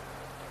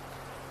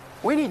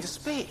 We need to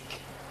speak.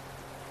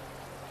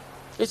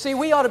 You see,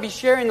 we ought to be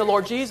sharing the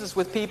Lord Jesus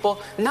with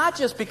people, not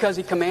just because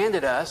He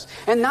commanded us,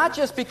 and not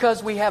just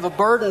because we have a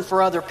burden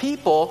for other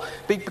people,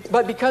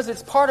 but because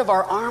it's part of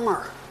our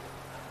armor.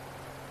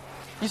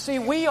 You see,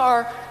 we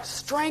are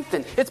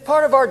strengthened. It's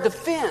part of our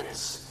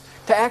defense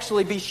to to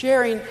actually be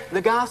sharing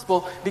the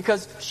gospel,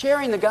 because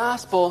sharing the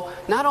gospel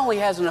not only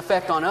has an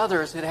effect on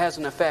others, it has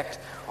an effect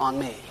on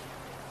me.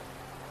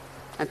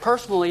 And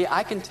personally,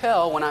 I can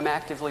tell when I'm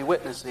actively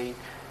witnessing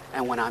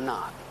and when I'm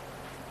not.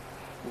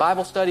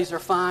 Bible studies are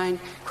fine.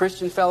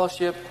 Christian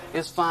fellowship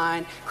is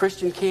fine.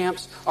 Christian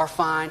camps are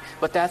fine.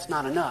 But that's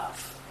not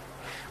enough.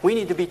 We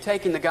need to be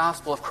taking the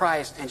gospel of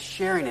Christ and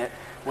sharing it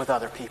with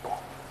other people.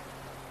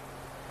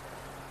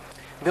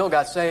 Bill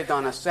got saved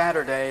on a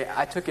Saturday.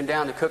 I took him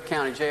down to Cook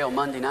County Jail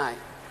Monday night.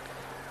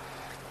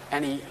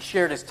 And he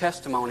shared his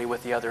testimony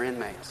with the other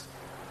inmates.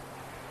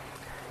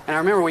 And I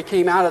remember we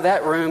came out of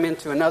that room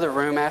into another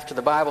room after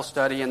the Bible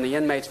study, and the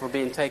inmates were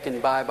being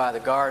taken by the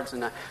guards,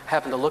 and I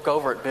happened to look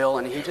over at Bill,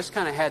 and he just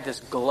kind of had this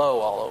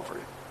glow all over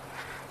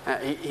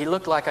him. He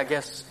looked like, I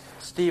guess,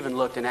 Stephen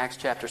looked in Acts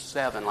chapter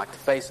 7, like the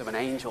face of an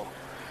angel.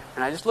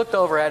 And I just looked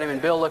over at him, and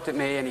Bill looked at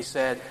me, and he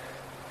said,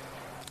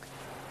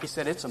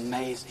 it's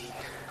amazing.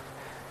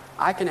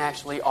 I can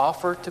actually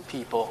offer to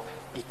people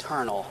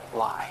eternal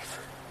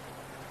life.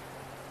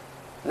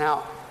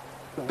 Now,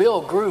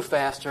 Bill grew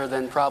faster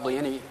than probably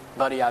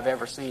anybody I've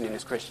ever seen in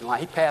his Christian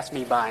life. He passed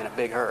me by in a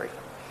big hurry.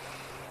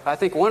 I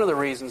think one of the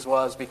reasons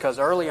was because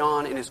early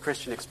on in his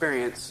Christian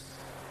experience,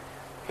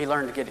 he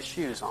learned to get his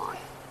shoes on.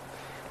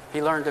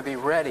 He learned to be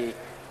ready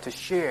to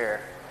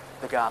share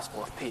the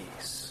gospel of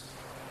peace.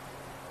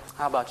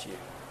 How about you?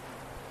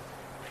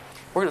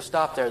 We're going to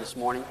stop there this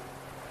morning,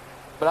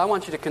 but I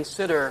want you to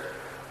consider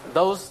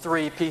those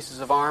 3 pieces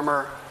of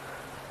armor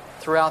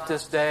throughout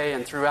this day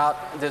and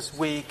throughout this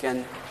week,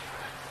 and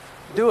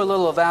do a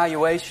little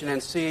evaluation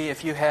and see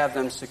if you have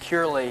them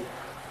securely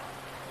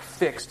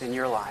fixed in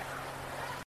your life.